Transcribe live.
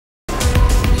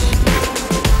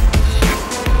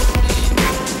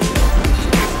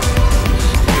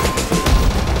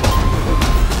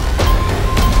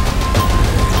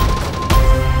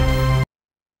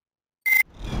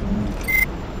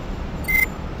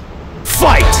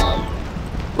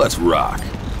Let's rock.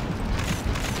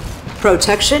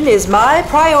 Protection is my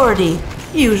priority,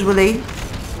 usually.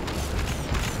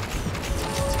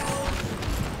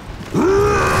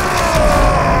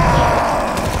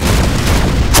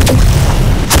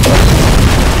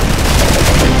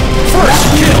 First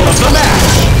kill of the match!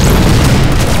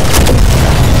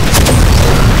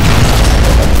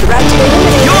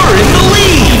 You're in the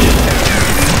lead!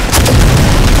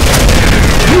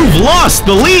 You've lost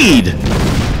the lead!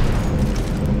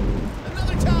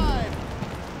 Another time!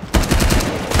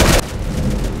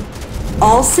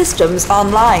 All systems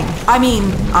online.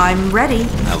 I'm ready.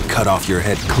 I'll cut off your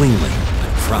head cleanly,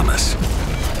 I promise.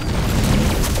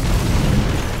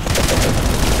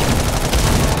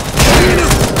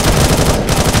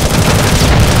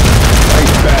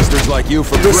 Nice bastards like you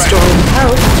for Restoring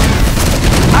health.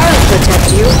 I'll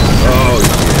protect you. Oh,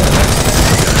 yeah.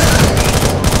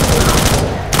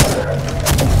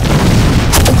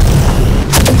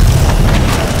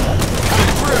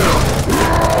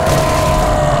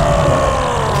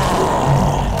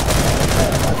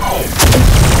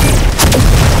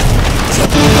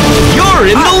 You're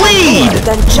in the lead!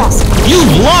 Than just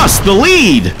You've lost the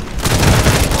lead!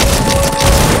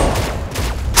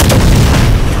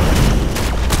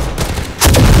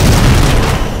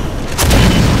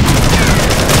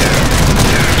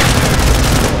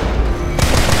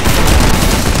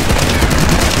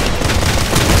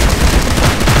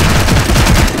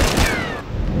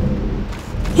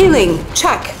 healing,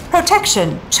 check.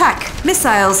 Protection, check.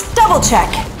 Missiles, double check.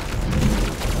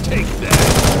 Take that.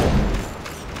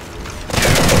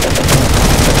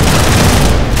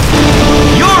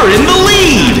 You're in the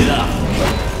lead!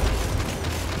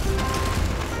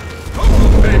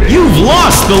 You've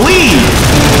lost the lead!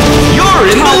 You're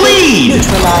in the lead!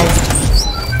 Neutralized.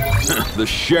 The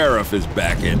sheriff is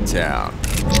back in town.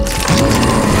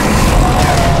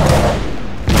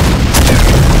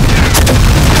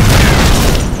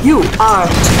 You are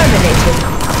terminated.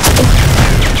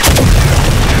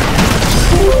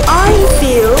 I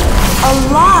feel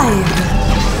alive.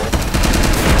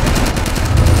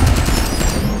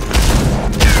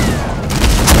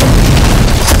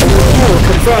 Kill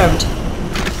confirmed.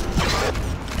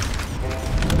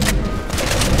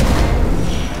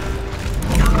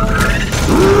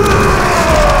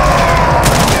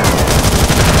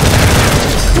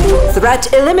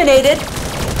 Threat eliminated.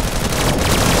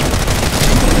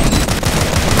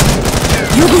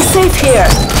 You'll be safe here.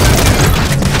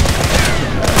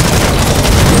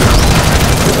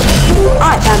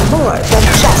 I am more than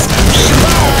just a machine.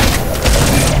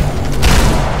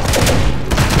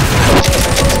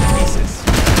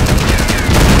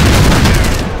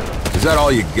 Is that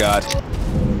all you got?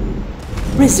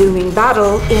 Resuming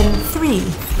battle in 3, 2,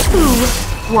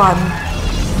 1.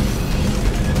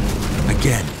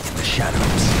 Again in the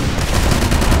shadows.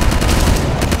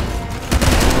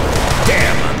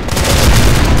 Damn!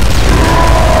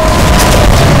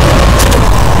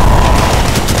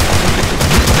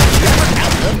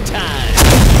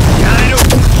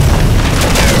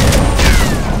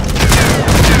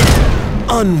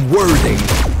 Unworthy.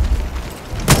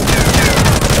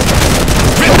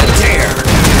 Rip and tear.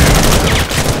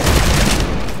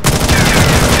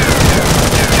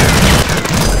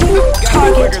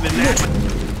 Target.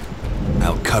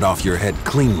 I'll cut off your head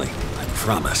cleanly, I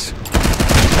promise.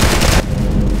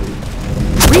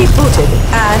 Rebooted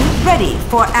and ready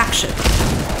for action.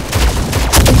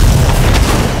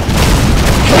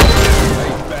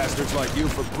 Bastards like you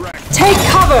for breakfast. Take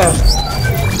cover.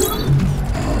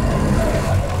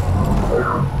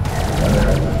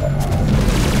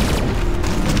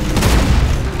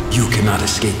 You cannot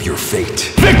escape your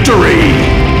fate. Victory!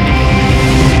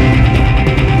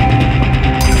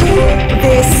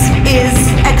 This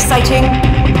is exciting.